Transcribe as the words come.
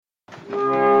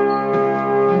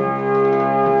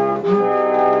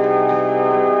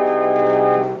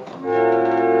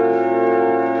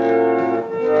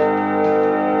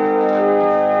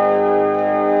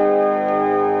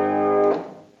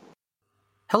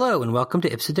Hello, and welcome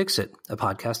to Ipse Dixit, a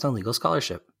podcast on legal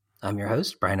scholarship. I'm your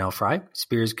host, Brian L. Fry,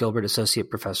 Spears Gilbert Associate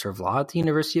Professor of Law at the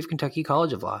University of Kentucky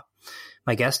College of Law.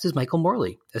 My guest is Michael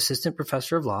Morley, Assistant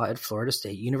Professor of Law at Florida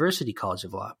State University College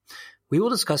of Law. We will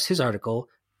discuss his article,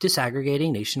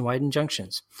 Disaggregating Nationwide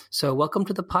Injunctions. So welcome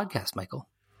to the podcast, Michael.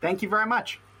 Thank you very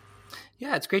much.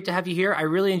 Yeah, it's great to have you here. I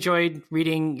really enjoyed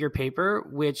reading your paper,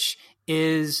 which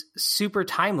is super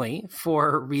timely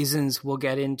for reasons we'll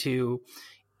get into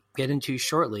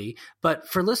shortly. But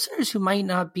for listeners who might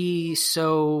not be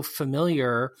so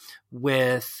familiar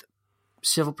with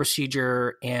civil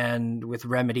procedure and with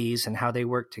remedies and how they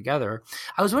work together,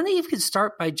 I was wondering if you could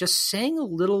start by just saying a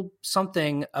little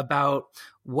something about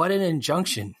what an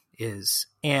injunction is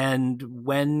and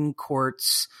when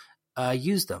courts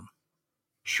use them.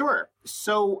 Sure.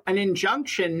 So an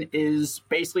injunction is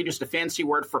basically just a fancy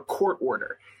word for court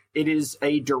order. It is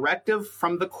a directive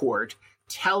from the court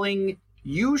telling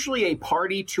usually a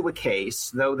party to a case,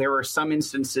 though there are some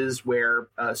instances where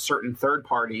certain third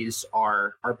parties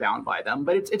are bound by them.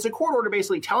 But it's a court order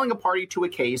basically telling a party to a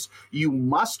case, you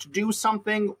must do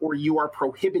something or you are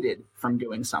prohibited from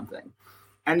doing something.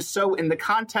 And so in the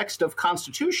context of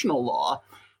constitutional law,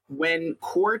 when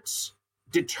courts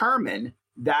determine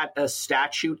that a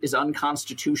statute is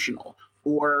unconstitutional,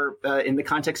 or in the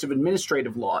context of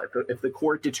administrative law, if the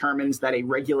court determines that a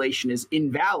regulation is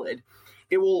invalid,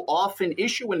 it will often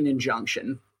issue an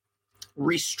injunction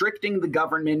restricting the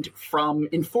government from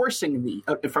enforcing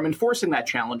that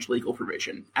challenged legal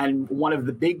provision. And one of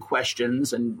the big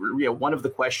questions, and one of the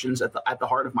questions at the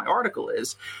heart of my article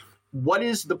is, what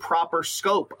is the proper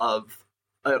scope of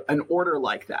an order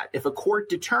like that? If a court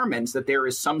determines that there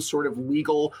is some sort of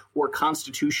legal or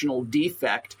constitutional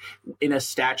defect in a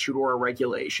statute or a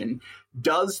regulation,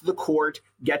 does the court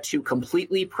get to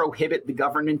completely prohibit the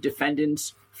government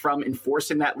defendants from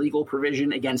enforcing that legal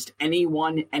provision against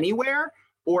anyone, anywhere?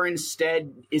 Or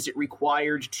instead, is it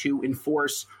required to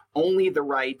enforce only the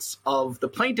rights of the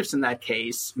plaintiffs in that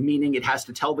case, meaning it has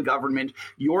to tell the government,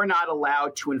 you're not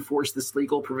allowed to enforce this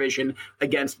legal provision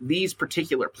against these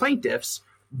particular plaintiffs,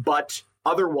 but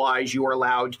otherwise you are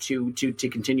allowed to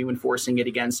continue enforcing it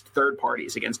against third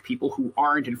parties, against people who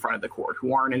aren't in front of the court,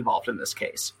 who aren't involved in this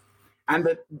case. And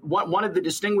one of the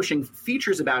distinguishing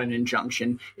features about an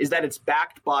injunction is that it's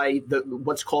backed by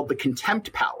what's called the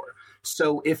contempt power.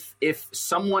 So if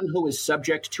someone who is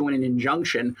subject to an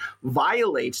injunction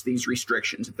violates these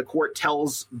restrictions, if the court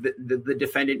tells the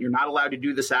defendant you're not allowed to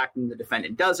do this act and the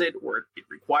defendant does it, or it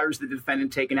requires the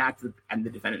defendant take an act and the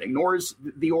defendant ignores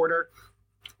the order,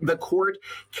 the court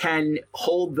can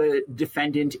hold the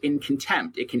defendant in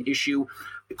contempt. It can issue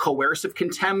coercive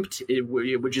contempt,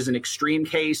 which is an extreme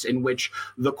case in which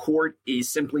the court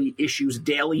simply issues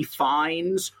daily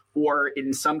fines, or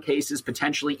in some cases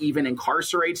potentially even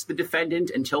incarcerates the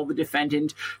defendant until the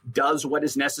defendant does what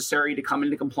is necessary to come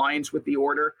into compliance with the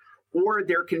order. Or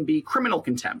there can be criminal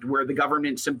contempt, where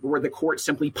the court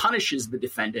simply punishes the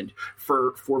defendant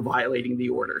for violating the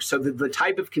order. So the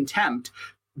type of contempt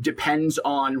depends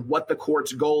on what the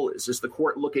court's goal is. Is the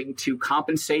court looking to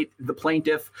compensate the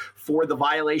plaintiff for the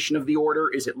violation of the order?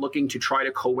 Is it looking to try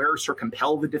to coerce or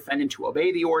compel the defendant to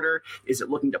obey the order? Is it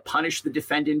looking to punish the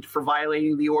defendant for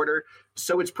violating the order?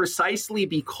 So it's precisely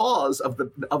because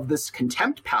of this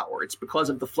contempt power. It's because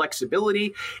of the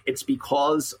flexibility. It's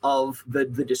because of the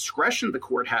discretion the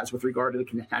court has with regard to the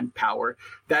contempt power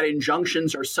that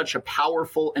injunctions are such a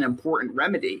powerful and important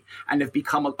remedy and have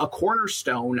become a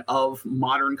cornerstone of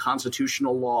modern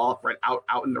constitutional law right out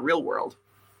in the real world.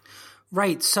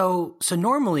 Right. So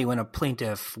normally when a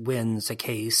plaintiff wins a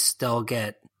case, they'll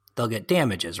get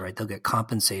damages, right? They'll get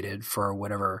compensated for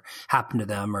whatever happened to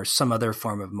them or some other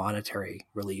form of monetary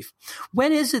relief.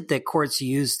 When is it that courts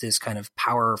use this kind of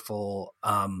powerful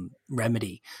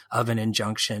remedy of an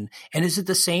injunction? And is it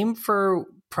the same for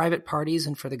private parties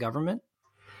and for the government?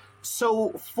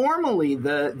 So formally,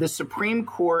 the Supreme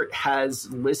Court has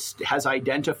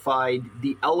identified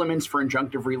the elements for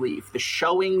injunctive relief, the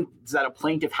showings that a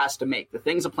plaintiff has to make, the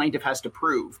things a plaintiff has to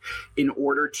prove in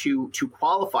order to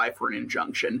qualify for an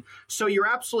injunction. So you're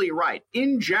absolutely right.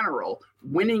 In general,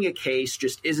 winning a case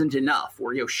just isn't enough,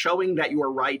 or showing that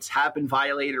your rights have been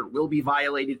violated or will be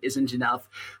violated isn't enough.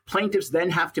 Plaintiffs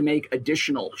then have to make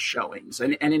additional showings,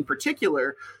 and in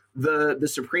particular, the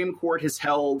Supreme Court has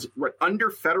held under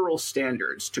federal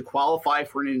standards to qualify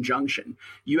for an injunction,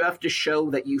 you have to show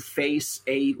that you face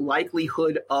a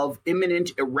likelihood of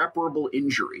imminent irreparable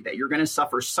injury, that you're going to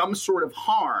suffer some sort of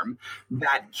harm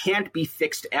that can't be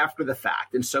fixed after the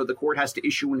fact. And so the court has to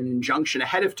issue an injunction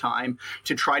ahead of time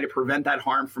to try to prevent that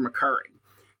harm from occurring.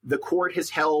 the court has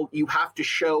held you have to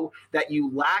show that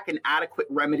you lack an adequate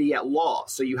remedy at law.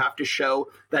 So you have to show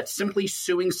that simply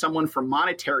suing someone for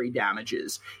monetary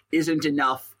damages isn't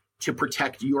enough to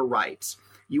protect your rights.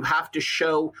 You have to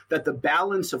show that the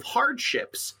balance of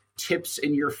hardships tips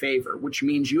in your favor, which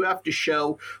means you have to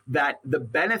show that the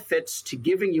benefits to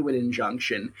giving you an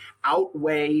injunction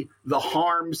outweigh the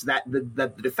harms that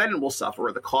the defendant will suffer,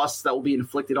 or the costs that will be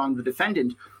inflicted on the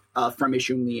defendant from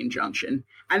issuing the injunction.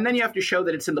 And then you have to show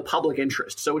that it's in the public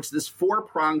interest. So it's this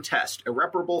four-pronged test: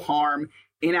 irreparable harm,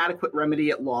 inadequate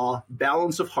remedy at law,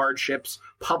 balance of hardships,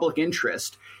 public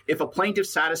interest. If a plaintiff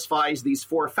satisfies these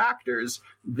four factors,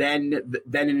 then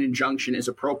an injunction is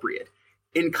appropriate.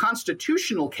 In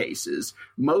constitutional cases,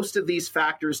 most of these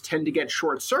factors tend to get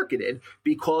short-circuited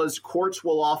because courts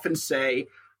will often say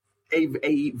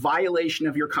a violation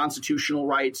of your constitutional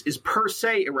rights is per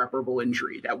se irreparable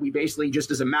injury, that we basically just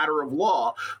as a matter of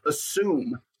law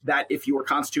assume that if your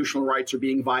constitutional rights are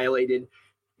being violated,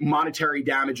 monetary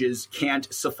damages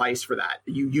can't suffice for that.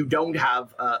 You don't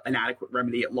have an adequate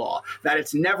remedy at law, that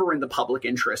it's never in the public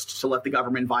interest to let the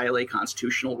government violate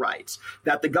constitutional rights,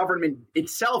 that the government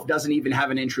itself doesn't even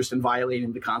have an interest in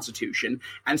violating the Constitution.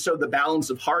 And so the balance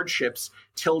of hardships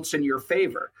tilts in your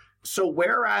favor. So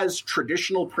whereas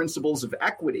traditional principles of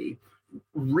equity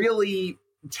really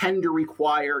tend to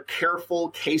require careful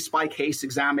case-by-case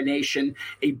examination,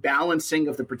 a balancing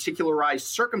of the particularized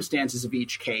circumstances of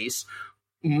each case,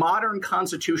 modern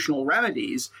constitutional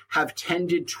remedies have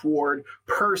tended toward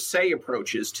per se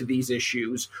approaches to these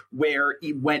issues, where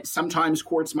sometimes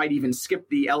courts might even skip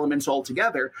the elements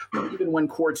altogether. But even when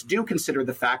courts do consider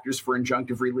the factors for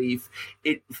injunctive relief,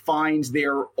 it finds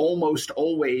they're almost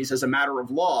always, as a matter of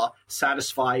law,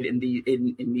 satisfied in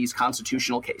these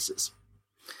constitutional cases.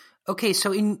 Okay,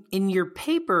 so in your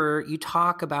paper, you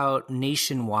talk about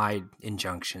nationwide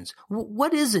injunctions.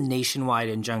 What is a nationwide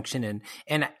injunction,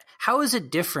 and how is it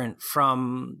different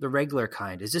from the regular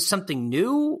kind? Is this something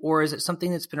new, or is it something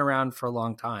that's been around for a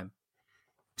long time?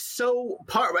 So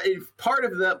part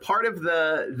of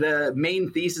the main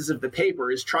thesis of the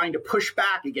paper is trying to push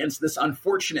back against this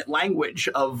unfortunate language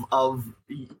of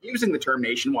using the term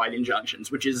nationwide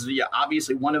injunctions, which is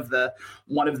obviously one of the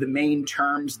main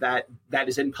terms that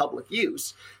is in public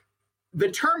use.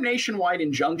 The term nationwide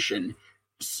injunction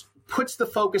puts the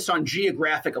focus on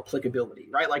geographic applicability,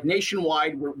 right? Like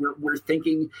nationwide, we're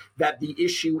thinking that the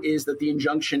issue is that the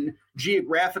injunction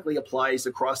geographically applies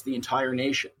across the entire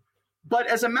nation. But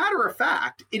as a matter of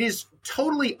fact, it is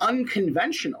totally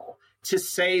unconventional to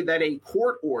say that a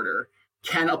court order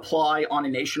can apply on a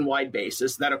nationwide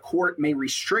basis, that a court may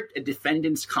restrict a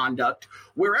defendant's conduct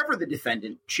wherever the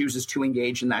defendant chooses to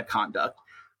engage in that conduct.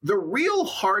 The real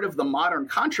heart of the modern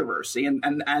controversy and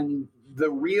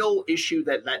the real issue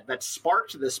that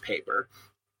sparked this paper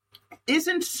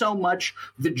isn't so much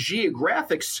the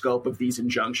geographic scope of these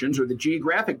injunctions or the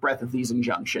geographic breadth of these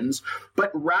injunctions,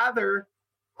 but rather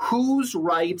whose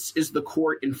rights is the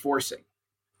court enforcing?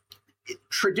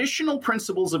 Traditional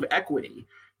principles of equity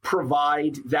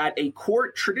provide that a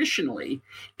court traditionally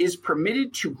is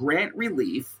permitted to grant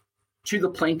relief to the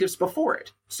plaintiffs before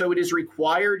it. So it is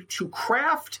required to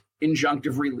craft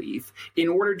injunctive relief in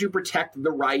order to protect the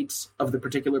rights of the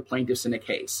particular plaintiffs in a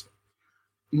case.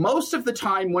 Most of the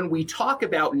time when we talk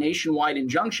about nationwide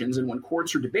injunctions and when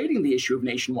courts are debating the issue of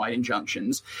nationwide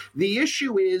injunctions, the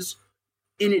issue is,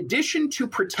 in addition to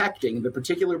protecting the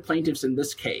particular plaintiffs in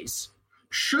this case,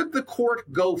 should the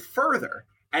court go further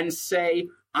and say,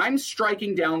 I'm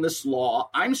striking down this law,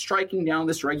 I'm striking down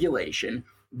this regulation,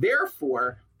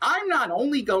 therefore, I'm not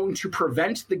only going to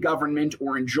prevent the government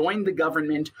or enjoin the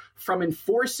government from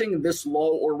enforcing this law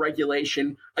or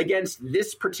regulation against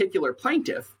this particular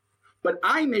plaintiff, but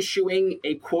I'm issuing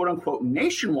a quote-unquote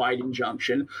nationwide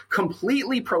injunction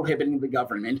completely prohibiting the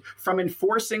government from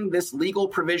enforcing this legal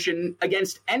provision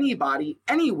against anybody,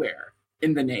 anywhere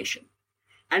in the nation.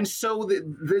 And so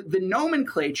the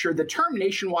nomenclature, the term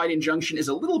nationwide injunction is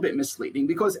a little bit misleading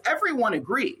because everyone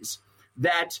agrees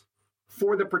that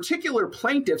for the particular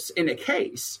plaintiffs in a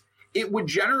case, it would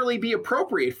generally be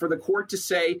appropriate for the court to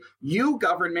say, you,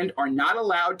 government, are not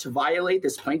allowed to violate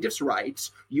this plaintiff's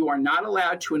rights. You are not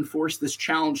allowed to enforce this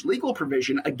challenged legal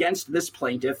provision against this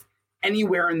plaintiff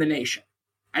anywhere in the nation.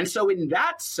 And so in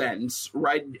that sense,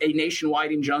 right, a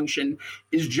nationwide injunction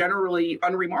is generally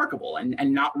unremarkable and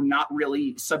not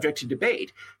really subject to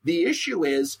debate. The issue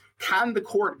is, can the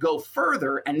court go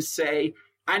further and say,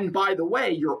 and by the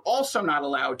way, you're also not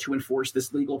allowed to enforce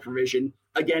this legal provision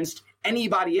against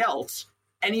anybody else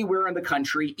anywhere in the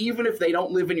country, even if they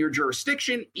don't live in your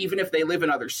jurisdiction, even if they live in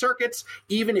other circuits,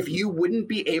 even if you wouldn't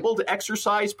be able to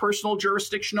exercise personal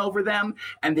jurisdiction over them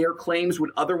and their claims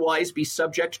would otherwise be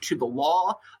subject to the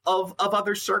law of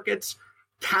other circuits,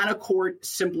 can a court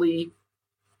simply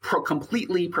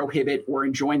completely prohibit or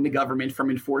enjoin the government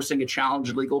from enforcing a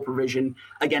challenged legal provision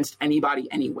against anybody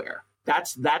anywhere? That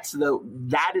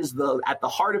is at the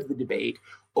heart of the debate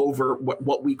over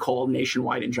what we call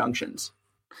nationwide injunctions.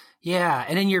 Yeah,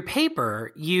 and in your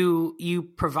paper, you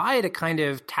provide a kind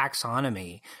of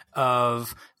taxonomy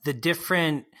of the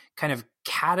different kind of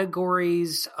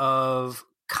categories of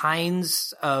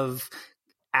kinds of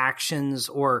actions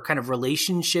or kind of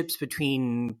relationships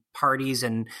between parties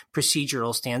and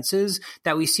procedural stances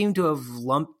that we seem to have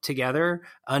lumped together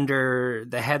under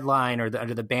the headline or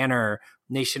under the banner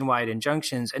nationwide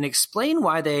injunctions, and explain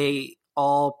why they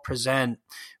all present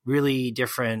really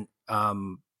different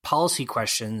policy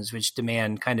questions which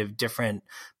demand kind of different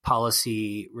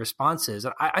policy responses.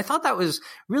 I thought that was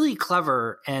really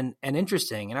clever and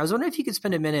interesting. And I was wondering if you could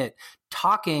spend a minute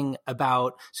talking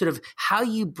about sort of how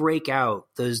you break out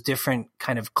those different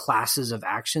kind of classes of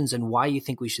actions and why you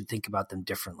think we should think about them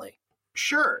differently.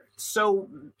 Sure. So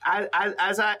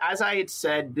as I had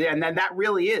said, and then that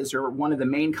really is, or one of the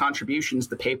main contributions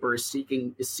the paper is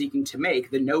seeking to make,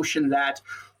 the notion that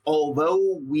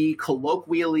although we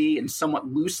colloquially and somewhat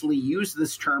loosely use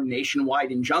this term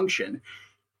nationwide injunction,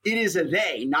 it is a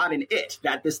they, not an it,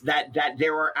 that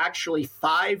there are actually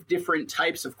 5 different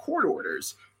types of court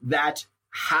orders that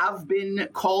have been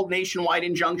called nationwide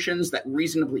injunctions, that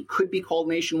reasonably could be called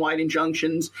nationwide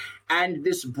injunctions. And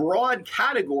this broad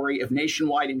category of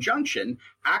nationwide injunction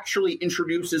actually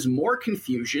introduces more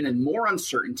confusion and more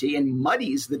uncertainty and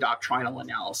muddies the doctrinal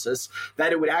analysis,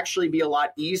 that it would actually be a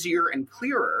lot easier and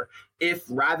clearer if,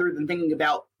 rather than thinking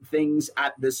about things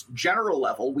at this general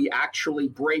level, we actually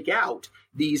break out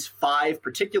these 5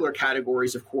 particular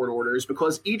categories of court orders,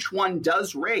 because each one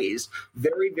does raise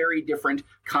very, very different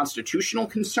constitutional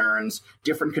concerns,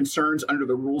 different concerns under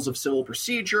the rules of civil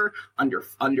procedure, under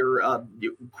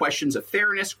questions of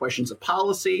fairness, questions of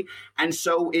policy. And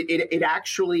so it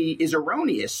actually is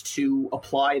erroneous to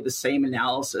apply the same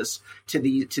analysis to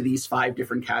these 5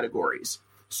 different categories.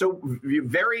 So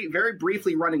very, very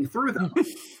briefly running through them.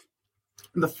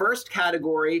 The first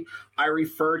category I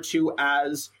refer to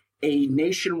as a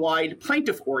nationwide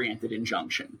plaintiff-oriented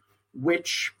injunction,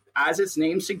 which, as its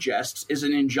name suggests, is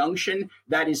an injunction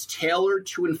that is tailored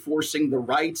to enforcing the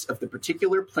rights of the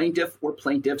particular plaintiff or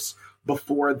plaintiffs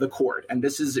before the court. And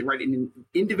this is right in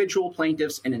individual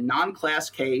plaintiffs in a non-class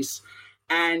case.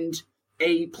 And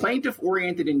a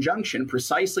plaintiff-oriented injunction,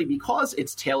 precisely because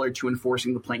it's tailored to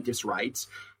enforcing the plaintiff's rights,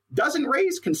 doesn't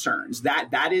raise concerns.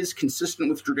 That is consistent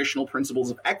with traditional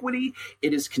principles of equity.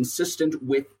 It is consistent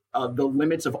with the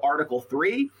limits of Article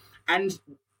 3. And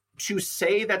to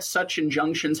say that such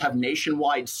injunctions have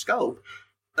nationwide scope,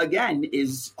 again,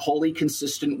 is wholly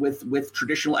consistent with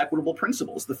traditional equitable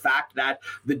principles. The fact that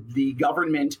the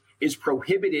government is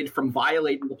prohibited from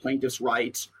violating the plaintiff's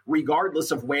rights,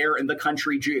 regardless of where in the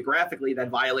country geographically that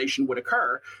violation would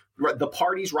occur. The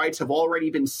parties' rights have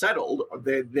already been settled.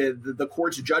 The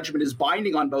court's judgment is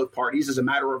binding on both parties as a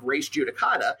matter of res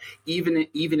judicata, even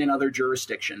in other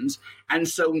jurisdictions. And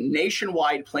so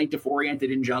nationwide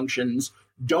plaintiff-oriented injunctions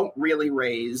don't really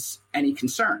raise any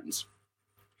concerns.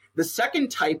 The second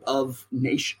type of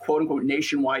quote-unquote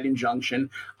nationwide injunction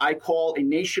I call a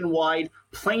nationwide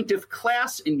plaintiff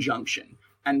class injunction.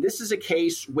 And this is a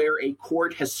case where a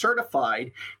court has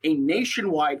certified a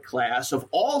nationwide class of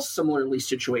all similarly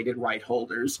situated right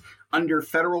holders under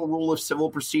Federal Rule of Civil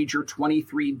Procedure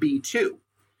 23b2.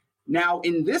 Now,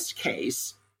 in this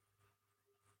case,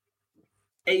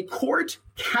 a court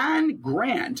can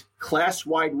grant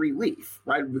class-wide relief,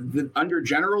 right? Under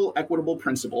general equitable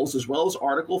principles, as well as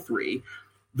Article 3,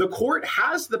 the court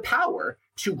has the power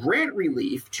to grant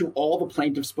relief to all the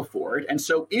plaintiffs before it. And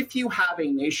so if you have a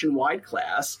nationwide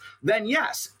class, then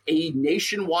yes, a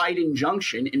nationwide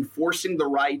injunction enforcing the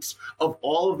rights of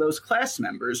all of those class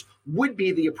members would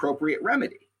be the appropriate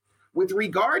remedy. With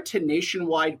regard to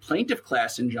nationwide plaintiff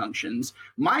class injunctions,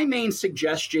 my main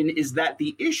suggestion is that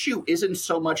the issue isn't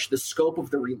so much the scope of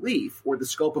the relief or the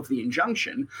scope of the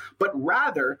injunction, but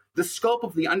rather the scope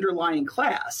of the underlying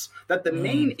class. That the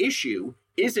main issue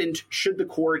isn't should the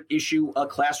court issue a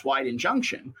class-wide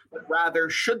injunction, but rather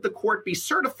should the court be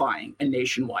certifying a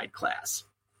nationwide class.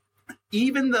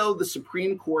 Even though the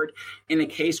Supreme Court, in a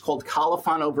case called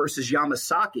Califano versus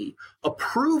Yamasaki,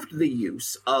 approved the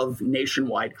use of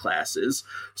nationwide classes,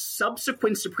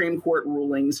 subsequent Supreme Court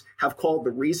rulings have called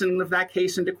the reasoning of that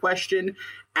case into question,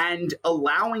 and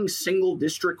allowing single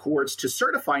district courts to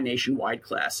certify nationwide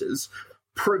classes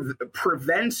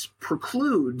precludes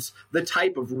the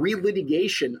type of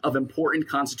relitigation of important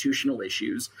constitutional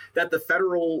issues that the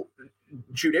federal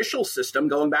judicial system,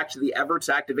 going back to the Everts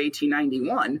Act of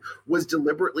 1891, was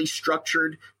deliberately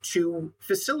structured to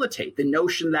facilitate. The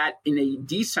notion that in a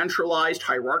decentralized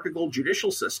hierarchical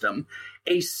judicial system,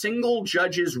 a single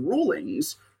judge's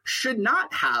rulings should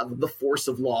not have the force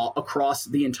of law across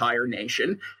the entire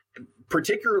nation,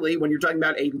 particularly when you're talking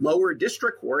about a lower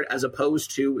district court as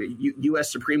opposed to U.S.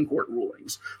 Supreme Court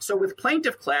rulings. So with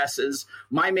plaintiff classes,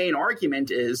 my main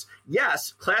argument is,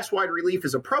 yes, class-wide relief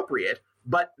is appropriate,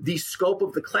 but the scope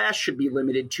of the class should be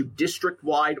limited to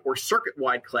district-wide or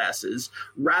circuit-wide classes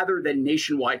rather than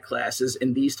nationwide classes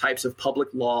in these types of public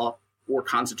law or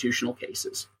constitutional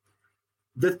cases.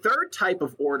 The third type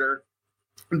of order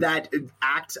that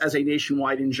acts as a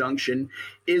nationwide injunction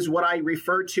is what I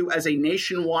refer to as a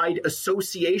nationwide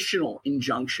associational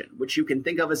injunction, which you can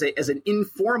think of as an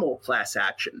informal class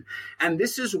action. And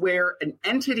this is where an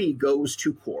entity goes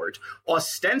to court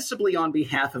ostensibly on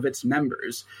behalf of its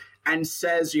members and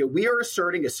says, we are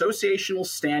asserting associational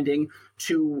standing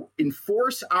to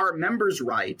enforce our members'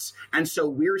 rights, and so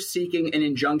we're seeking an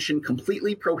injunction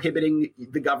completely prohibiting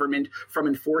the government from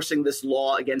enforcing this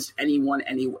law against anyone,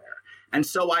 anywhere. And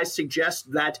so I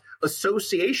suggest that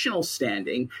associational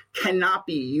standing cannot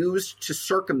be used to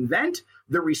circumvent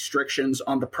the restrictions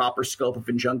on the proper scope of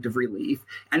injunctive relief.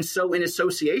 And so in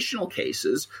associational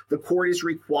cases, the court is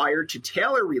required to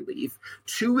tailor relief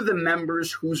to the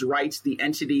members whose rights the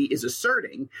entity is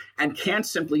asserting, and can't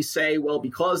simply say, well,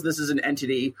 because this is an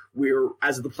entity,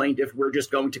 as the plaintiff, we're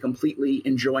just going to completely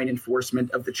enjoin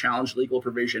enforcement of the challenged legal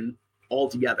provision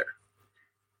altogether.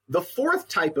 The fourth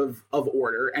type of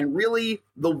order, and really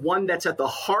the one that's at the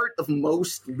heart of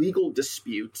most legal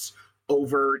disputes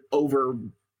over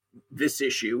this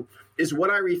issue, is what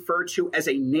I refer to as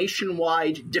a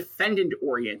nationwide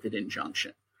defendant-oriented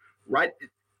injunction, right?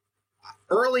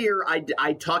 Earlier,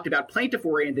 I talked about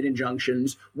plaintiff-oriented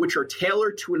injunctions, which are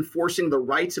tailored to enforcing the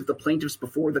rights of the plaintiffs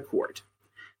before the court.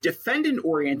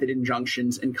 Defendant-oriented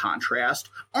injunctions, in contrast,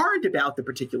 aren't about the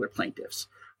particular plaintiffs.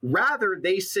 Rather,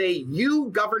 they say, you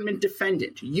government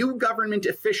defendant, you government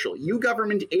official, you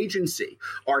government agency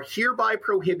are hereby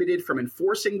prohibited from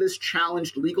enforcing this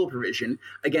challenged legal provision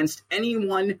against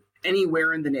anyone,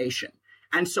 anywhere in the nation.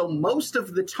 And so most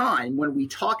of the time, when we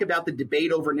talk about the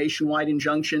debate over nationwide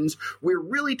injunctions, we're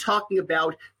really talking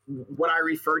about what I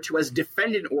refer to as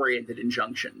defendant-oriented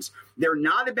injunctions. They're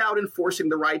not about enforcing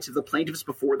the rights of the plaintiffs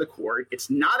before the court. It's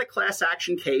not a class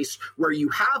action case where you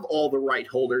have all the right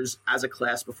holders as a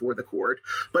class before the court,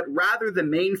 but rather the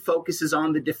main focus is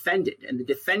on the defendant and the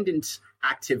defendant's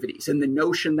activities, and the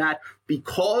notion that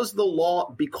because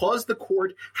the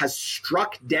court has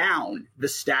struck down the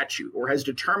statute or has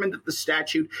determined that the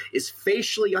statute is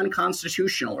facially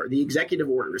unconstitutional, or the executive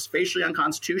order is facially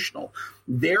unconstitutional,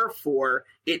 therefore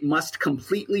it must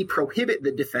completely prohibit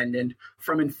the defendant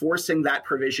from enforcing that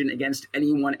provision against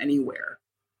anyone, anywhere.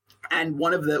 And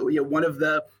one of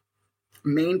the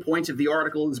main points of the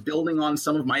article is building on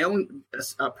some of my own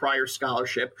prior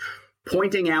scholarship,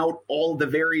 pointing out all the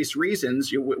various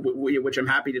reasons, which I'm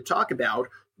happy to talk about,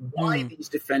 why these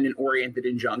defendant-oriented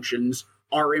injunctions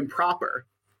are improper.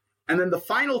 And then the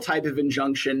final type of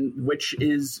injunction, which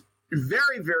is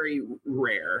very, very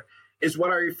rare, is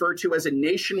what I refer to as a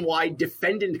nationwide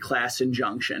defendant class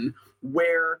injunction,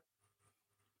 where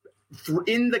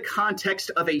in the context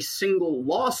of a single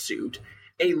lawsuit,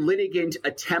 a litigant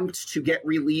attempts to get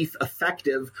relief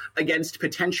effective against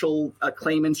potential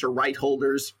claimants or right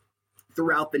holders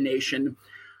throughout the nation.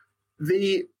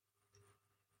 The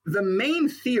main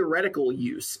theoretical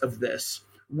use of this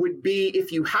would be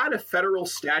if you had a federal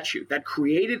statute that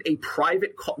created a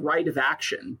private right of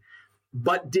action,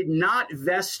 but did not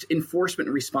vest enforcement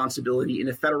responsibility in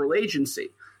a federal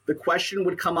agency. The question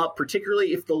would come up,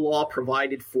 particularly if the law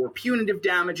provided for punitive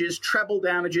damages, treble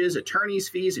damages, attorney's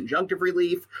fees, injunctive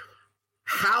relief.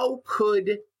 How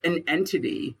could an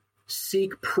entity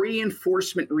seek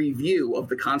pre-enforcement review of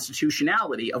the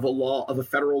constitutionality of a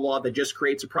federal law that just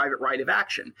creates a private right of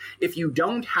action? If you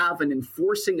don't have an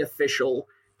enforcing official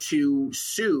to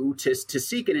sue, to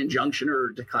seek an injunction or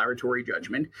declaratory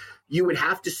judgment, you would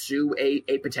have to sue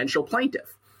a potential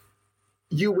plaintiff.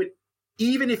 You would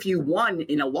Even if you won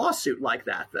in a lawsuit like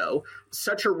that, though,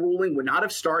 such a ruling would not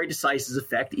have stare decisis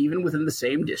effect even within the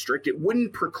same district. It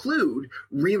wouldn't preclude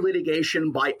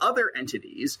relitigation by other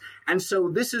entities. And so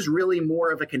this is really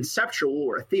more of a conceptual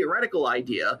or a theoretical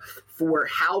idea for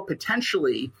how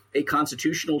potentially a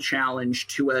constitutional challenge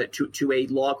to a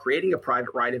law creating a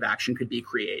private right of action could be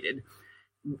created.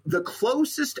 The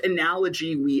closest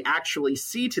analogy we actually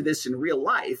see to this in real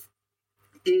life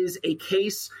is a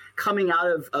case coming out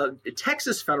of a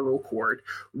Texas federal court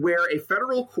where a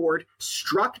federal court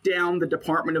struck down the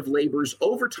Department of Labor's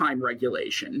overtime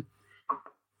regulation.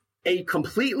 A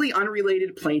completely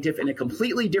unrelated plaintiff in a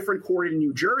completely different court in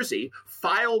New Jersey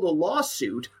filed a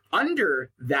lawsuit under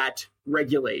that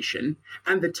regulation,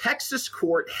 and the Texas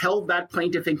court held that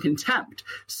plaintiff in contempt,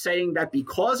 saying that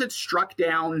because it struck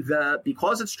down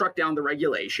the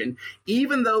regulation,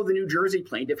 even though the New Jersey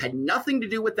plaintiff had nothing to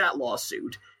do with that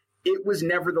lawsuit, it was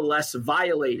nevertheless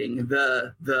violating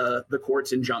the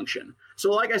court's injunction.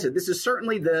 So, like I said, this is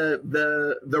certainly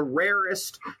the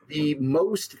rarest, the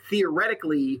most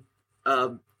theoretically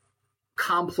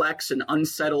complex and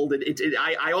unsettled.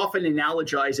 I often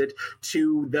analogize it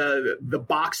to the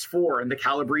box 4 in the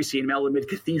Calabrese and Melamid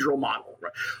Cathedral model,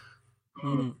 right?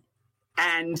 Mm.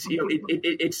 And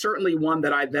it's certainly one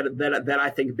that I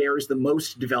think bears the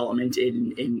most development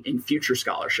in future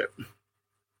scholarship.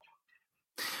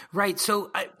 Right.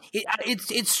 So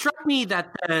it struck me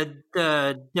that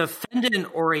the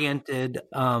defendant-oriented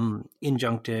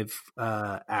injunctive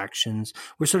actions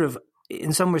were sort of,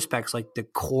 in some respects, like the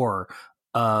core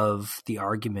of the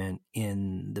argument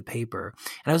in the paper.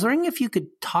 And I was wondering if you could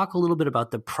talk a little bit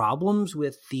about the problems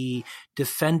with the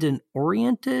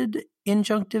defendant-oriented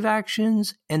injunctive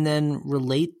actions and then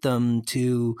relate them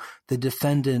to the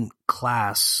defendant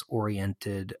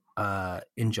class-oriented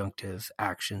injunctive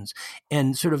actions,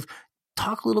 and sort of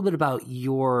talk a little bit about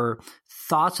your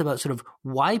thoughts about sort of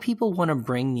why people want to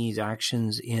bring these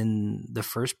actions in the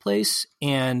first place,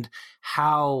 and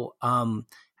how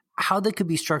they could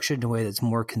be structured in a way that's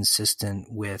more consistent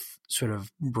with sort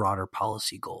of broader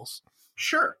policy goals.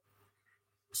 Sure.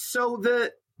 So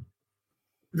the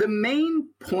main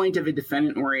point of a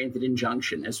defendant-oriented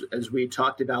injunction, as we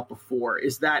talked about before,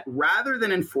 is that rather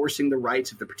than enforcing the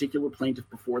rights of the particular plaintiff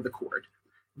before the court,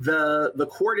 the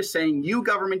court is saying you,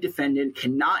 government defendant,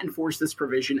 cannot enforce this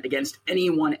provision against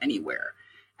anyone anywhere.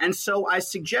 And so I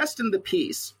suggest in the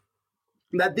piece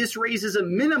that this raises a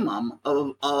minimum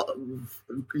of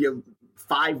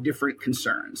 5 different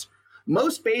concerns.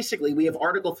 Most basically, we have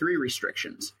Article 3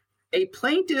 restrictions. A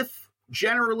plaintiff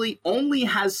generally only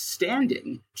has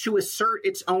standing to assert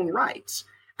its own rights.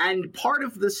 And part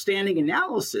of the standing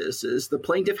analysis is the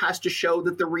plaintiff has to show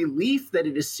that the relief that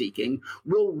it is seeking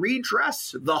will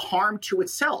redress the harm to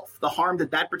itself, the harm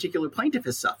that that particular plaintiff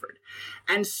has suffered.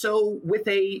 And so with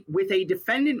a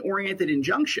defendant-oriented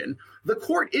injunction, the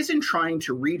court isn't trying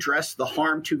to redress the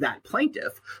harm to that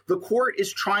plaintiff. The court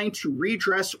is trying to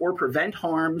redress or prevent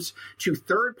harms to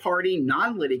third-party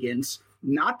non-litigants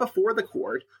not before the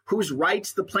court, whose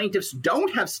rights the plaintiffs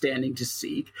don't have standing to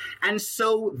seek, and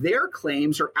so their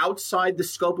claims are outside the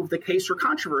scope of the case or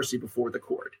controversy before the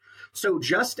court. So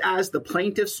just as the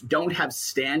plaintiffs don't have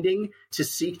standing to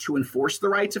seek to enforce the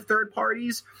rights of third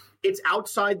parties, it's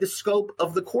outside the scope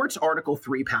of the court's Article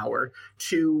 3 power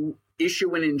to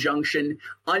issue an injunction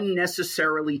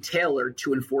unnecessarily tailored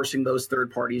to enforcing those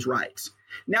third parties' rights.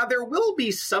 Now, there will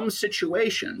be some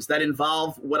situations that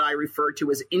involve what I refer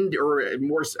to as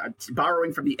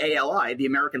borrowing from the ALI, the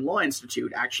American Law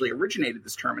Institute, actually originated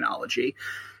this terminology,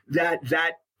 that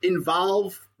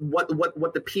involve what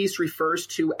the piece refers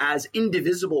to as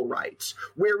indivisible rights,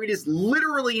 where it is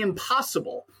literally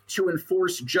impossible to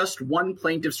enforce just one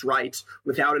plaintiff's rights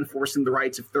without enforcing the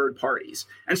rights of third parties.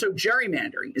 And so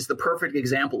gerrymandering is the perfect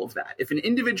example of that. If an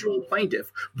individual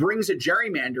plaintiff brings a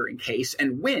gerrymandering case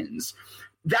and wins,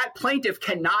 that plaintiff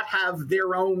cannot have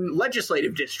their own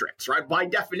legislative districts, right? By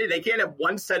definition, they can't have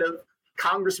one set of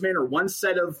congressmen or one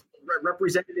set of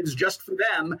representatives just for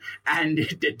them and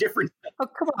a different. Oh,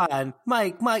 come on,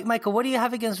 Michael, what do you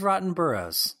have against rotten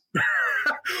boroughs?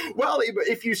 Well,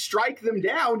 if you strike them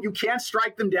down, you can't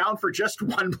strike them down for just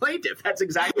one plaintiff. That's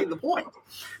exactly the point.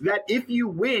 That if you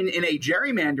win in a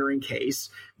gerrymandering case,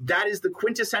 that is the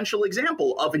quintessential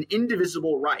example of an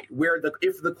indivisible right, where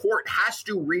if the court has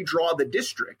to redraw the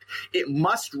district, it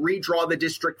must redraw the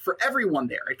district for everyone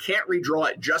there. It can't redraw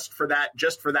it just for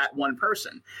that one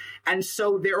person. And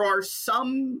so there are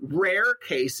some rare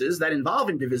cases that involve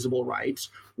indivisible rights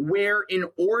where, in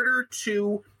order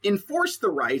to enforce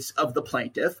the rights of the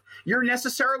plaintiff, you're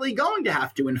necessarily going to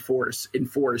have to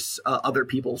enforce other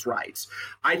people's rights.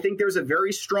 I think there's a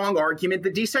very strong argument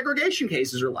that desegregation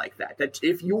cases are like that. That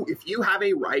if you have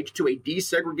a right to a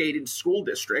desegregated school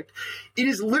district, it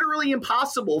is literally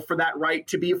impossible for that right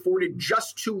to be afforded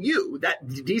just to you. That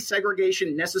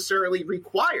desegregation necessarily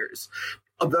requires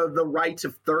the rights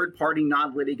of third-party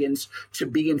non-litigants to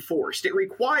be enforced.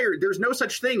 There's no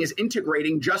such thing as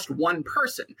integrating just one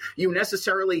person. You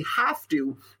necessarily have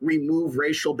to remove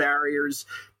racial barriers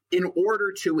in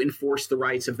order to enforce the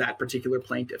rights of that particular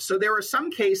plaintiff. So there are some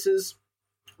cases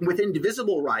with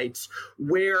indivisible rights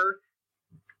where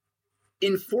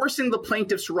enforcing the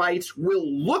plaintiff's rights will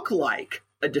look like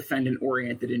a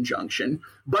defendant-oriented injunction,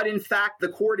 but in fact, the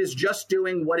court is just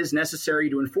doing what is necessary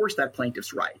to enforce that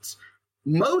plaintiff's rights.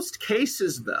 Most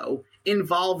cases, though,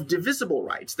 involve divisible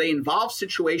rights. They involve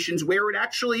situations where it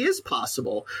actually is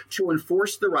possible to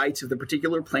enforce the rights of the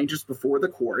particular plaintiffs before the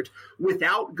court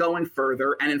without going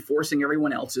further and enforcing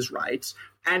everyone else's rights.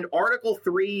 And Article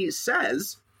 3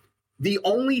 says the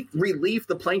only relief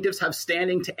the plaintiffs have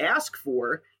standing to ask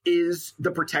for is the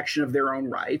protection of their own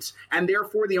rights, and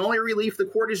therefore the only relief the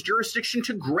court has jurisdiction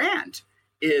to grant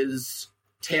is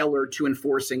tailored to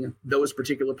enforcing those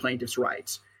particular plaintiffs'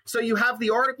 rights. So you have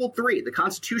the Article 3, the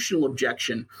constitutional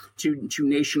objection to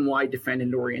nationwide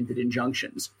defendant-oriented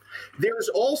injunctions. There's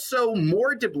also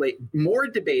more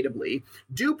debatably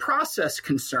due process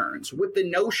concerns with the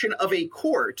notion of a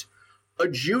court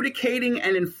adjudicating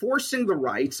and enforcing the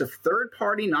rights of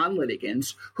third-party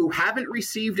non-litigants who haven't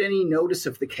received any notice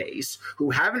of the case,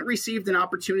 who haven't received an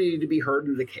opportunity to be heard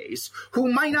in the case,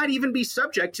 who might not even be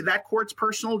subject to that court's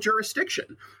personal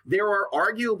jurisdiction. There are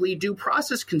arguably due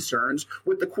process concerns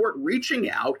with the court reaching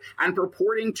out and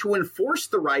purporting to enforce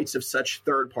the rights of such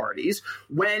third parties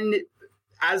when,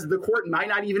 as the court might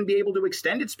not even be able to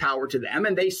extend its power to them,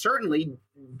 and they certainly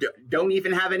don't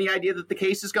even have any idea that the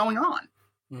case is going on.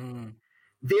 Mm.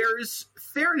 There's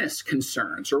fairness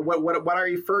concerns, or what I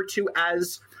refer to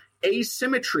as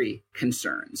asymmetry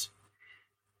concerns.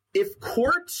 If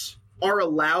courts are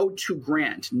allowed to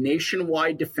grant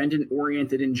nationwide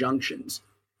defendant-oriented injunctions,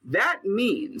 that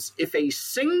means if a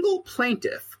single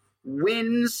plaintiff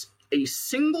wins a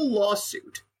single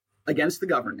lawsuit against the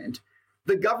government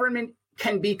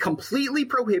can be completely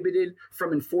prohibited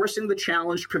from enforcing the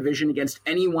challenged provision against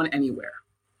anyone anywhere.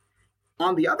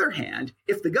 On the other hand,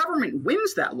 if the government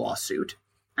wins that lawsuit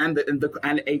and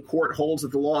a court holds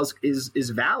that the law is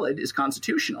valid, is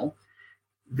constitutional,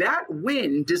 that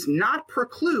win does not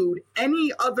preclude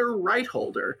any other right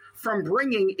holder from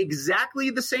bringing exactly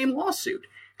the same lawsuit,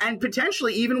 and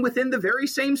potentially even within the very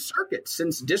same circuit,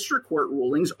 since district court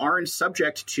rulings aren't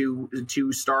subject to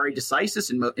stare decisis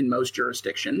in most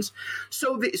jurisdictions.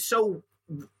 So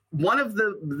one of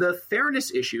the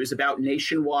fairness issues about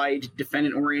nationwide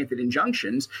defendant-oriented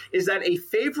injunctions is that a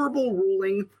favorable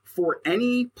ruling for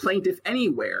any plaintiff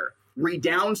anywhere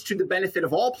redounds to the benefit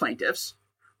of all plaintiffs,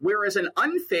 whereas an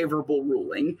unfavorable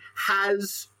ruling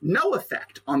has no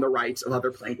effect on the rights of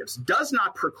other plaintiffs, does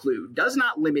not preclude, does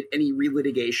not limit any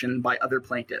relitigation by other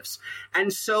plaintiffs.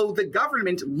 And so the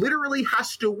government literally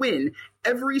has to win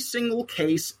every single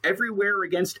case everywhere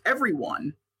against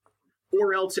everyone,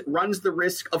 or else it runs the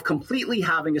risk of completely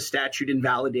having a statute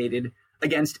invalidated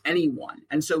against anyone.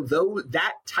 And so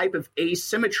that type of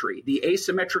asymmetry, the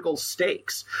asymmetrical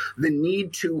stakes, the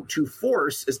need to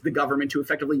force as the government to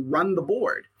effectively run the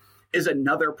board, is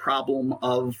another problem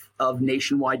of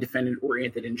nationwide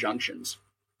defendant-oriented injunctions.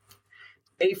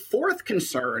 A fourth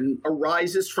concern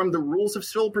arises from the rules of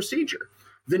civil procedure,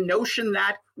 the notion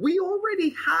that we already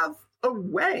have a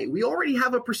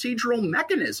procedural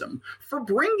mechanism for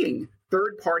bringing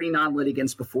third-party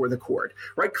non-litigants before the court,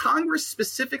 right? Congress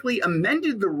specifically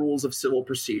amended the rules of civil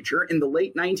procedure in the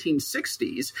late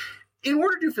 1960s in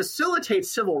order to facilitate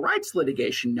civil rights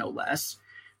litigation, no less,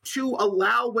 to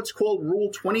allow what's called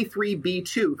Rule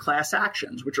 23b2 class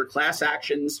actions, which are class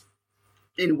actions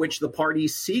in which the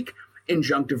parties seek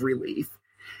injunctive relief.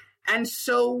 And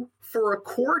so for a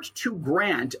court to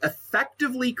grant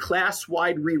effectively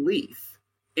class-wide relief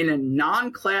in a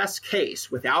non-class case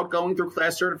without going through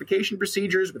class certification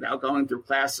procedures, without going through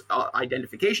class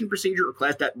identification procedure, or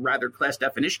class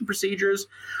definition procedures,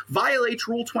 violates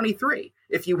Rule 23.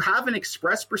 If you have an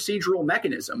express procedural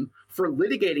mechanism for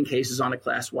litigating cases on a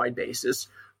class-wide basis,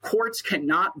 courts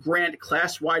cannot grant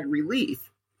class-wide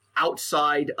relief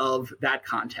outside of that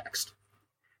context.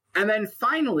 And then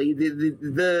finally,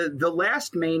 the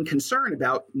last main concern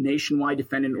about nationwide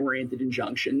defendant-oriented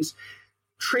injunctions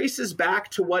traces back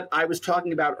to what I was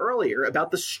talking about earlier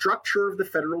about the structure of the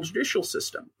federal judicial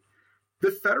system.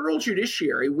 The federal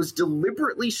judiciary was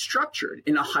deliberately structured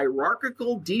in a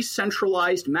hierarchical,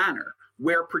 decentralized manner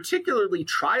where particularly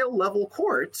trial-level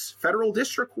courts, federal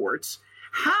district courts,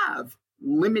 have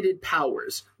limited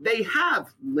powers. They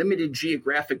have limited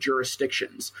geographic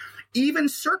jurisdictions. Even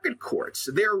circuit courts,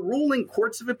 their ruling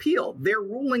courts of appeal, their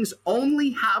rulings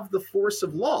only have the force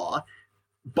of law,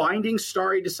 binding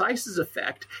stare decisis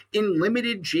effect in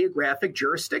limited geographic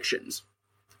jurisdictions.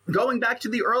 Going back to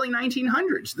the early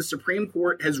 1900s, the Supreme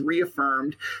Court has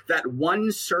reaffirmed that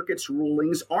one circuit's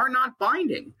rulings are not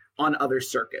binding on other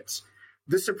circuits.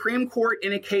 The Supreme Court,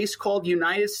 in a case called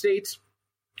United States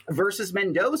versus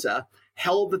Mendoza,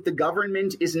 held that the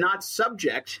government is not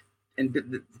subject,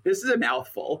 and this is a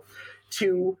mouthful,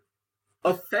 to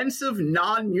offensive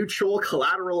non-mutual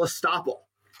collateral estoppel.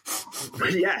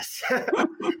 Yes.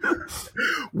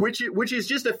 which is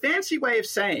just a fancy way of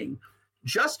saying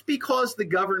just because the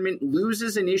government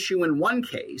loses an issue in one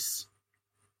case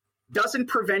doesn't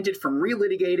prevent it from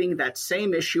relitigating that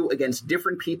same issue against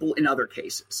different people in other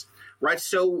cases, right?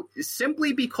 So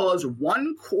simply because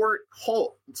one court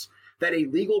holds that a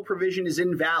legal provision is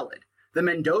invalid, the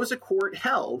Mendoza court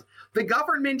held the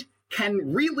government can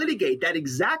relitigate that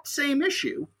exact same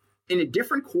issue in a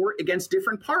different court against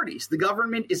different parties. The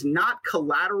government is not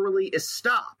collaterally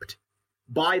estopped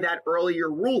by that earlier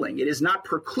ruling. It is not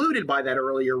precluded by that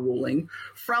earlier ruling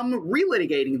from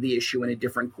relitigating the issue in a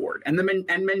different court. And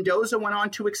Mendoza went on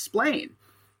to explain,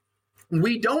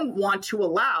 we don't want to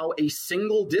allow a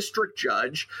single district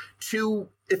judge to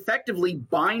effectively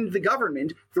bind the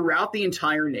government throughout the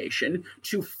entire nation,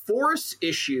 to force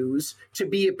issues to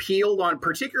be appealed on,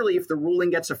 particularly if the ruling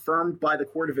gets affirmed by the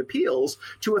Court of Appeals,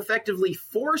 to effectively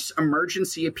force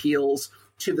emergency appeals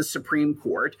to the Supreme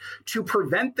Court to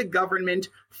prevent the government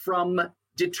from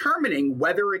determining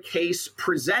whether a case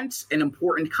presents an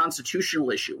important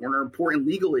constitutional issue or an important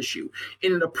legal issue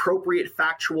in an appropriate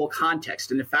factual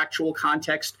context, in a factual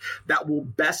context that will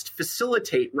best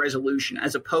facilitate resolution,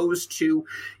 as opposed to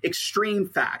extreme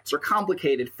facts or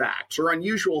complicated facts or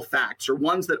unusual facts or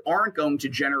ones that aren't going to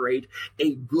generate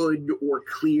a good or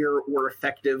clear or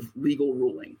effective legal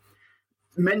ruling.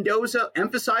 Mendoza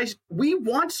emphasized, we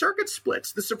want circuit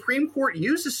splits. The Supreme Court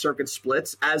uses circuit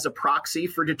splits as a proxy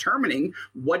for determining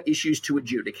what issues to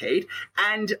adjudicate,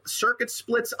 and circuit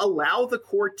splits allow the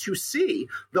court to see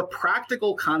the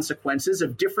practical consequences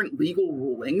of different legal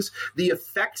rulings, the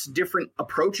effects different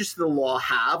approaches to the law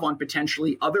have on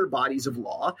potentially other bodies of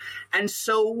law, and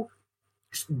so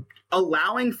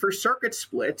allowing for circuit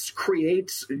splits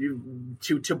creates,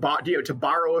 to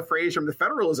borrow a phrase from the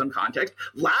federalism context,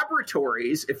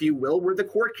 laboratories, if you will, where the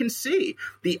court can see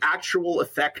the actual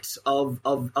effects of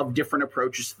different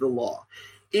approaches to the law.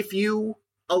 If you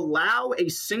allow a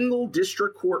single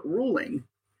district court ruling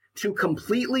to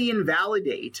completely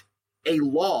invalidate a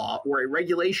law or a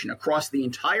regulation across the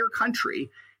entire country,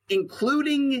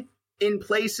 including in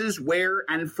places where,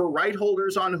 and for right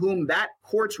holders on whom that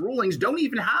court's rulings don't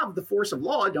even have the force of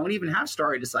law, don't even have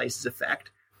stare decisis effect,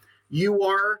 you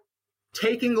are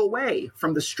taking away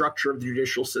from the structure of the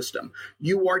judicial system.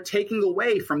 You are taking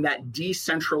away from that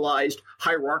decentralized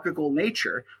hierarchical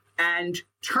nature and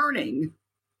turning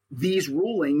these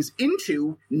rulings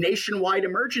into nationwide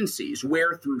emergencies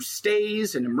where through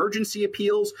stays and emergency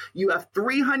appeals, you have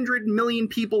 300 million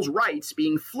people's rights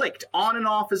being flicked on and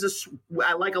off as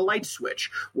like a light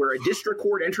switch, where a district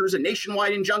court enters a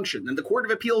nationwide injunction, then the Court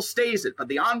of Appeals stays it, but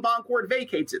the en banc court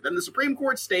vacates it, then the Supreme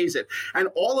Court stays it. And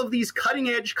all of these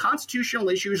cutting-edge constitutional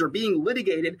issues are being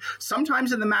litigated,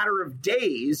 sometimes in the matter of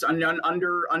days,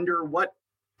 under what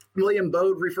William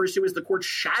Bode refers to as the court's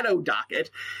shadow docket.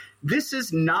 This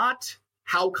is not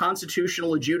how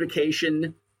constitutional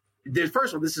adjudication,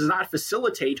 first of all, this does not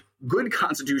facilitate good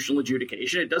constitutional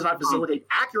adjudication. It does not facilitate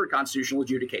accurate constitutional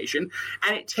adjudication.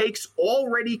 And it takes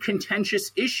already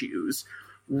contentious issues,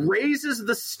 raises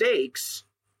the stakes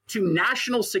to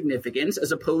national significance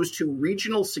as opposed to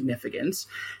regional significance.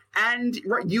 And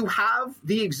you have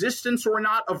the existence or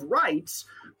not of rights,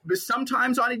 but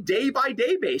sometimes on a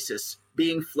day-by-day basis,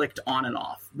 being flicked on and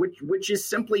off, which is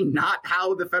simply not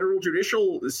how the federal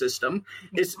judicial system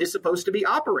is supposed to be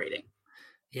operating.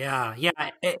 Yeah.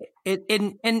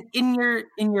 In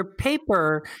your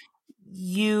paper,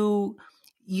 you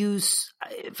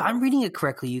if I'm reading it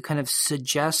correctly, you kind of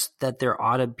suggest that there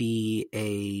ought to be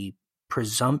a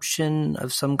presumption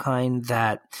of some kind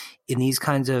that in these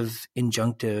kinds of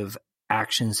injunctive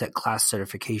actions that class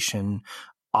certification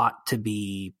ought to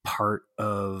be part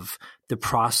of the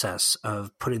process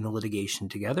of putting the litigation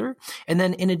together? And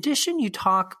then in addition, you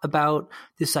talk about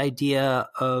this idea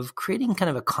of creating kind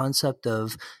of a concept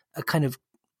of a kind of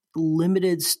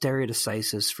limited stare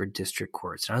decisis for district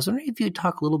courts. And I was wondering if you'd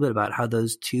talk a little bit about how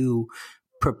those two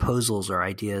proposals or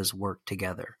ideas work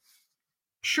together.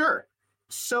 Sure.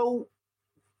 So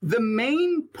the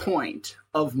main point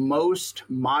of most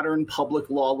modern public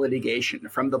law litigation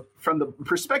from the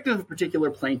perspective of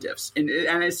particular plaintiffs, and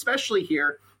especially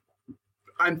here,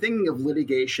 I'm thinking of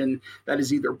litigation that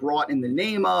is either brought in the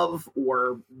name of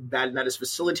or that is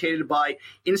facilitated by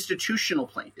institutional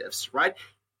plaintiffs, right?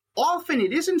 Often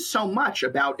it isn't so much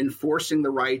about enforcing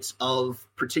the rights of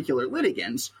particular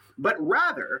litigants, but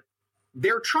rather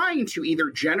they're trying to either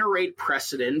generate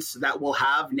precedents that will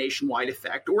have nationwide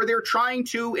effect, or they're trying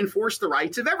to enforce the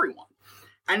rights of everyone.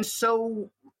 And so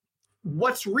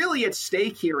what's really at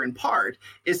stake here in part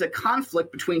is a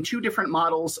conflict between two different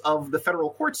models of the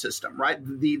federal court system, right?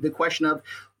 The question of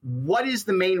what is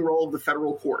the main role of the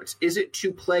federal courts? Is it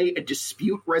to play a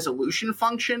dispute resolution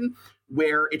function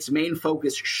where its main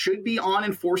focus should be on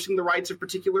enforcing the rights of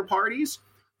particular parties?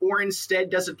 Or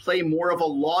instead, does it play more of a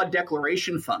law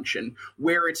declaration function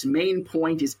where its main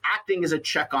point is acting as a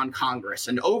check on Congress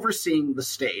and overseeing the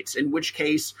states, in which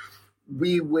case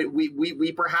we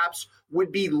perhaps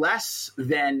would be less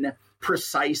than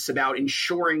precise about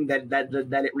ensuring that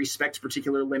it respects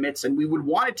particular limits, and we would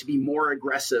want it to be more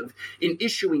aggressive in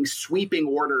issuing sweeping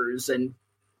orders and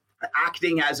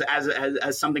acting as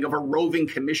something of a roving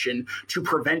commission to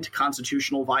prevent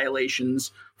constitutional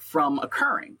violations from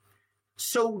occurring.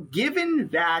 So given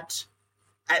that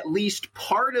at least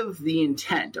part of the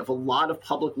intent of a lot of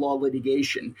public law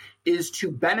litigation is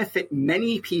to benefit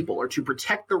many people or to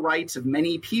protect the rights of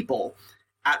many people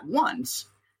at once,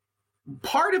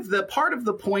 part of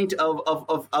the point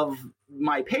of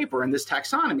my paper and this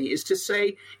taxonomy is to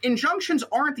say injunctions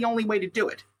aren't the only way to do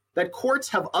it, that courts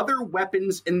have other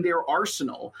weapons in their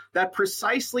arsenal that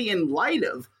precisely in light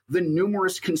of the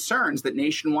numerous concerns that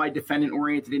nationwide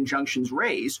defendant-oriented injunctions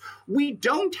raise, we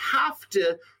don't have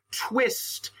to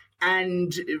twist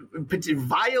and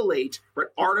violate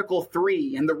Article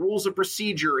 3 and the rules of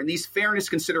procedure and these fairness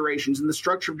considerations in the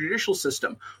structure of the judicial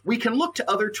system. We can look to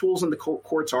other tools in the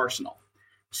court's arsenal.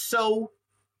 So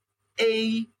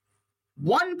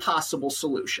one possible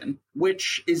solution,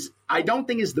 which is I don't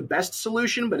think is the best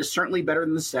solution, but is certainly better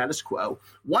than the status quo,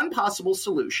 one possible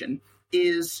solution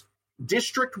is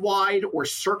district-wide or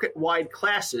circuit-wide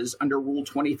classes under Rule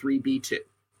 23b2.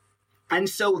 And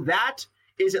so that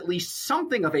is at least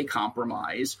something of a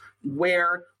compromise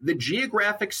where the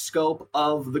geographic scope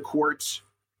of the court's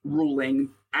ruling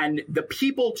and the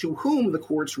people to whom the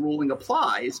court's ruling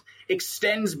applies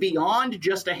extends beyond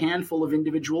just a handful of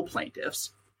individual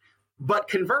plaintiffs. But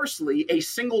conversely, a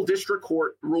single district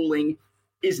court ruling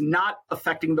is not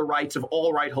affecting the rights of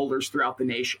all right holders throughout the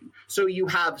nation. So you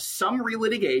have some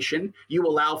relitigation, you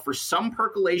allow for some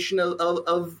percolation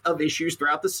of issues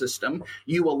throughout the system,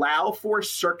 you allow for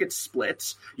circuit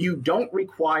splits, you don't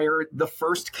require the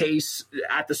first case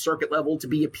at the circuit level to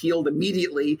be appealed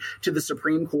immediately to the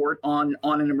Supreme Court on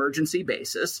an emergency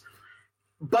basis.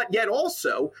 But yet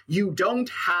also, you don't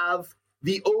have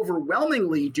the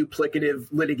overwhelmingly duplicative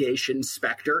litigation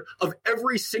specter of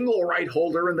every single right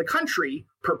holder in the country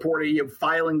purporting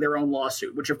filing their own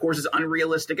lawsuit, which of course is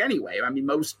unrealistic anyway. I mean,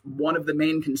 one of the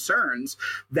main concerns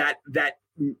that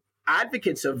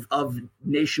advocates of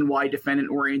nationwide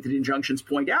defendant-oriented injunctions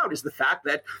point out is the fact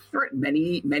that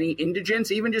many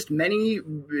indigents, even just many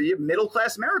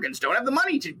middle-class Americans, don't have the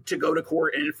money to go to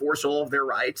court and enforce all of their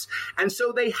rights. And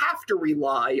so they have to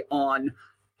rely on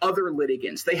other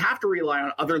litigants. They have to rely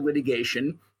on other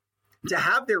litigation to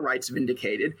have their rights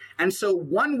vindicated. And so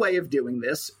one way of doing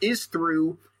this is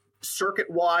through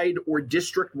circuit-wide or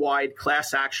district-wide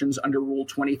class actions under Rule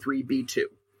 23b2.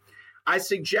 I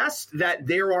suggest that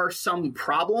there are some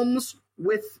problems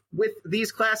with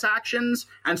these class actions.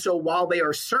 And so while they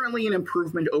are certainly an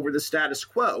improvement over the status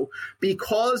quo,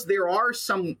 because there are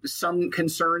some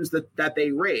concerns that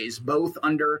they raise, both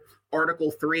under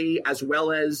Article 3 as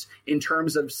well as in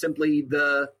terms of simply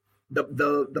the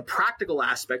practical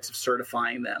aspects of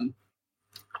certifying them,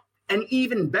 an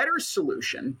even better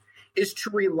solution is to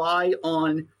rely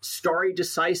on stare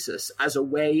decisis as a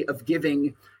way of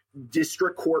giving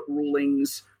district court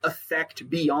rulings effect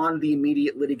beyond the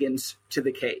immediate litigants to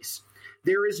the case.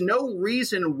 there is no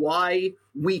reason why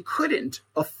we couldn't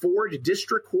afford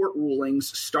district court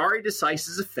rulings stare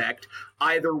decisis effect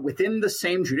either within the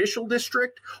same judicial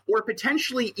district or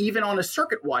potentially even on a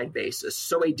circuit-wide basis.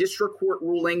 So a district court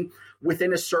ruling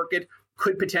within a circuit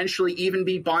could potentially even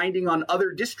be binding on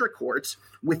other district courts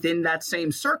within that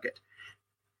same circuit.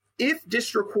 If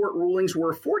district court rulings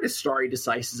were afforded stare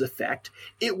decisis effect,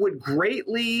 it would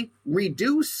greatly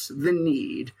reduce the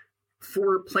need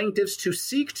for plaintiffs to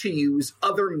seek to use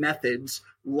other methods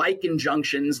like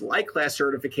injunctions, like class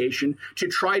certification, to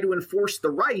try to enforce the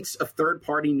rights of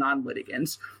third-party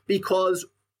non-litigants, because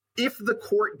if the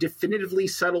court definitively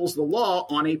settles the law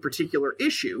on a particular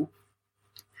issue,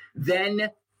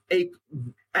 then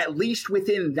at least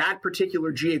within that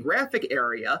particular geographic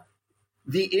area,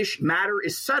 the matter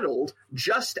is settled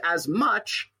just as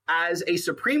much as a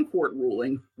Supreme Court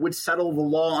ruling would settle the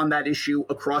law on that issue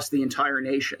across the entire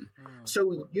nation.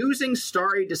 So using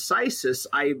stare decisis,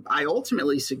 I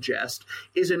ultimately suggest,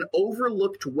 is an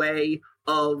overlooked way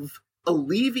of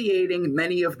alleviating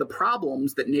many of the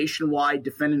problems that nationwide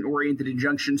defendant-oriented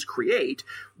injunctions create,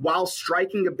 while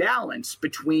striking a balance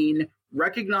between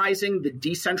recognizing the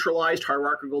decentralized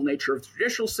hierarchical nature of the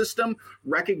judicial system,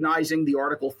 recognizing the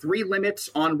Article III limits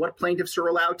on what plaintiffs are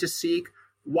allowed to seek,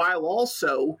 while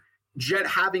also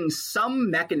having some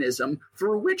mechanism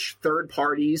through which third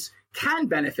parties can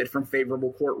benefit from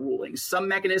favorable court rulings, some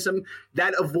mechanism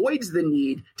that avoids the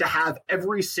need to have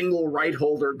every single right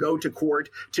holder go to court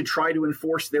to try to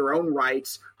enforce their own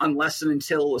rights unless and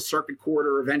until a circuit court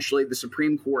or eventually the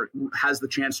Supreme Court has the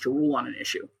chance to rule on an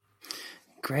issue.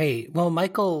 Great. Well,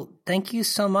 Michael, thank you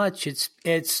so much.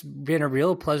 It's been a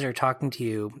real pleasure talking to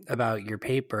you about your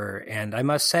paper. And I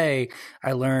must say,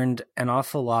 I learned an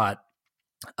awful lot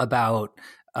about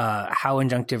how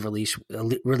injunctive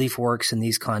relief works in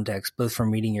these contexts, both from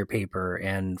reading your paper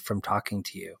and from talking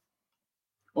to you.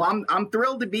 Well, I'm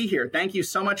thrilled to be here. Thank you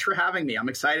so much for having me. I'm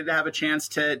excited to have a chance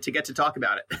to get to talk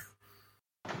about it.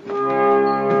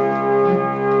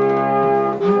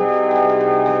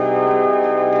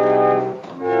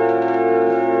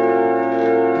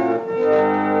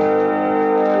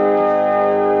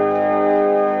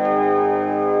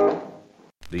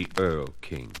 The Earl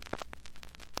King.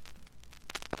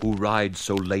 Who rides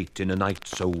so late in a night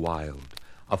so wild?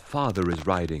 A father is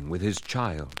riding with his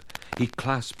child. He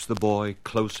clasps the boy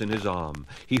close in his arm.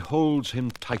 He holds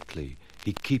him tightly.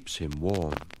 He keeps him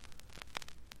warm.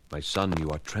 My son, you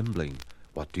are trembling.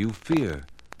 What do you fear?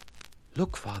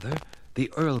 Look, father, the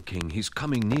Earl King, he's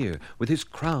coming near, with his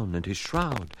crown and his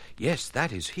shroud. Yes,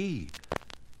 that is he.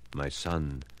 My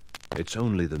son, it's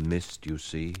only the mist you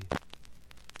see.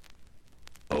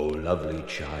 Oh, lovely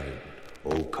child,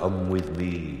 oh, come with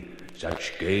me.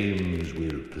 Such games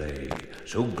we'll play,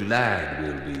 so glad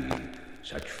we'll be.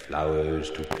 Such flowers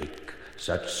to pick,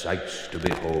 such sights to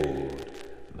behold.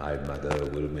 My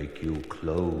mother will make you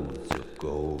clothes of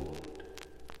gold.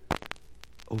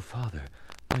 Oh, father,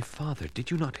 my father,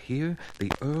 did you not hear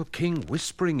the Earl King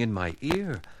whispering in my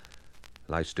ear?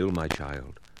 Lie still, my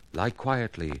child, lie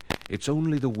quietly. It's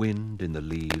only the wind in the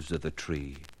leaves of the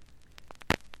tree.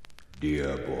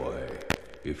 Dear boy,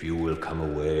 if you will come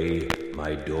away,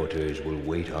 my daughters will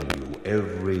wait on you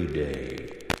every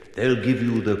day. They'll give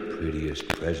you the prettiest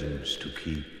presents to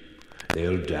keep.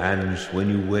 They'll dance when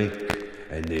you wake,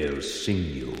 and they'll sing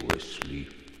you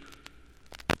asleep.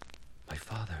 My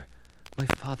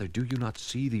father, do you not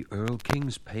see the Earl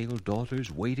King's pale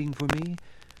daughters waiting for me?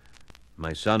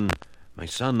 My son,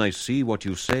 I see what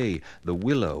you say. The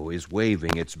willow is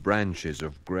waving its branches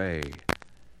of gray.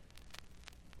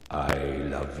 I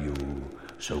love you,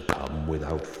 so come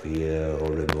without fear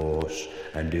or remorse,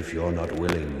 and if you're not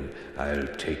willing, I'll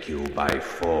take you by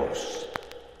force.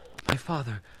 My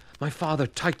father,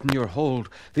 tighten your hold.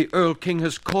 The Earl King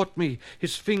has caught me.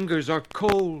 His fingers are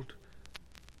cold.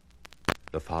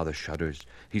 The father shudders.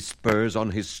 He spurs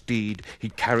on his steed. He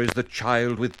carries the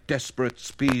child with desperate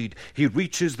speed. He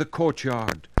reaches the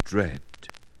courtyard, dread.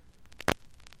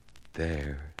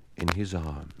 There, in his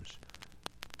arms,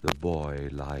 the boy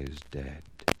lies dead.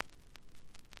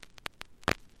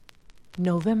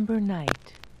 November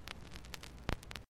night.